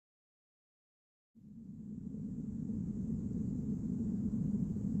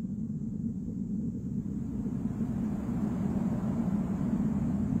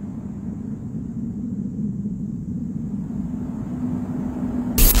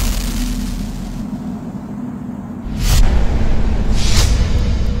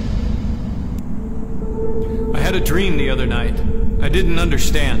had a dream the other night I didn't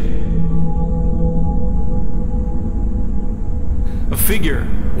understand. A figure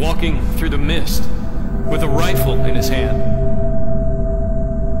walking through the mist with a rifle in his hand.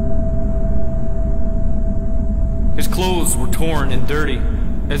 His clothes were torn and dirty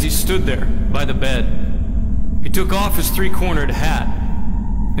as he stood there by the bed. He took off his three-cornered hat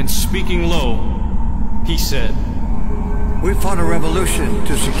and, speaking low, he said, "We fought a revolution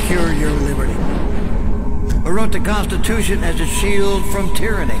to secure your liberty. We wrote the Constitution as a shield from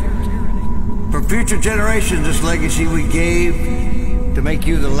tyranny. For future generations, this legacy we gave to make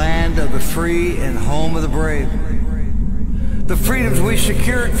you the land of the free and home of the brave. The freedoms we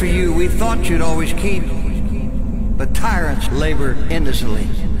secured for you, we thought you'd always keep, but tyrants labored endlessly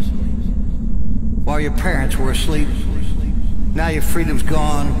while your parents were asleep. Now your freedom's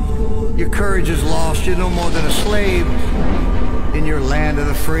gone, your courage is lost, you're no more than a slave in your land of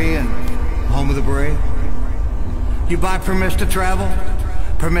the free and home of the brave. You buy permits to travel,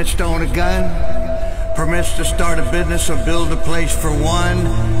 permits to own a gun, permits to start a business or build a place for one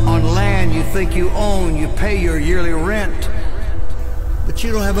on land you think you own. You pay your yearly rent, but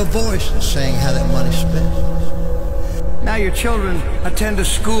you don't have a voice in saying how that money's spent. Now your children attend a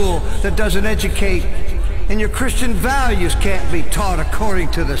school that doesn't educate, and your Christian values can't be taught according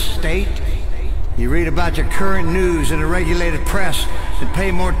to the state. You read about your current news in a regulated press and pay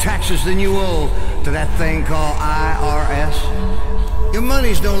more taxes than you owe to that thing called IRS. Your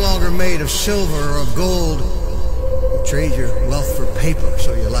money's no longer made of silver or gold. You trade your wealth for paper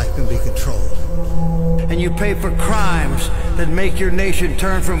so your life can be controlled. And you pay for crimes that make your nation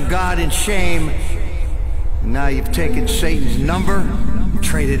turn from God in shame. And now you've taken Satan's number and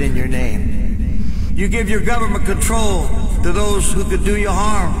traded in your name. You give your government control to those who could do you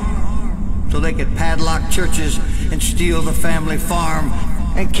harm, so they could padlock churches and steal the family farm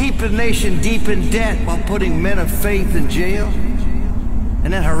and keep the nation deep in debt while putting men of faith in jail,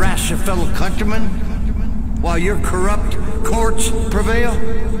 and then harass your fellow countrymen while your corrupt courts prevail.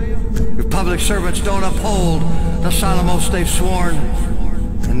 Your public servants don't uphold the solemn oaths they've sworn,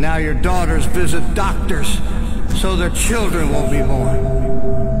 and now your daughters visit doctors so their children won't be born.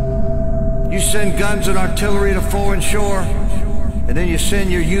 You send guns and artillery to foreign shore, and then you send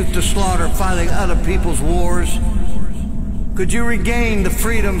your youth to slaughter fighting other people's wars. Could you regain the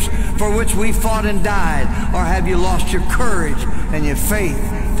freedoms for which we fought and died, or have you lost your courage and your faith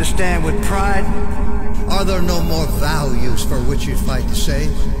to stand with pride? Are there no more values for which you'd fight to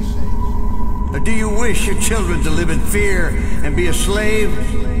save? Or do you wish your children to live in fear and be a slave?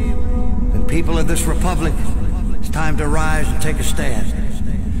 Then, people of this republic, it's time to rise and take a stand.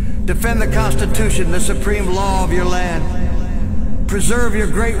 Defend the Constitution, the supreme law of your land. Preserve your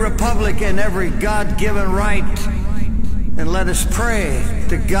great republic and every God-given right. And let us pray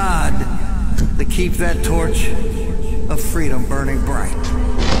to God to keep that torch of freedom burning bright.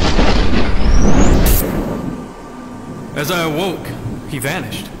 As I awoke, he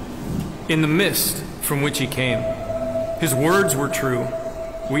vanished in the mist from which he came. His words were true.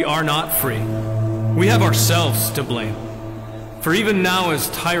 We are not free. We have ourselves to blame. For even now, as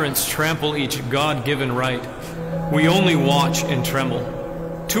tyrants trample each God-given right, we only watch and tremble,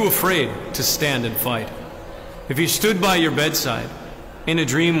 too afraid to stand and fight. If he stood by your bedside in a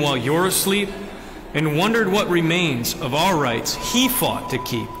dream while you're asleep and wondered what remains of our rights he fought to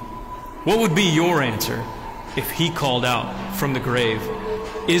keep, what would be your answer if he called out from the grave,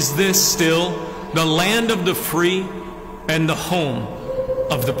 "Is this still the land of the free and the home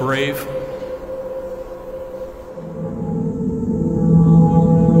of the brave?"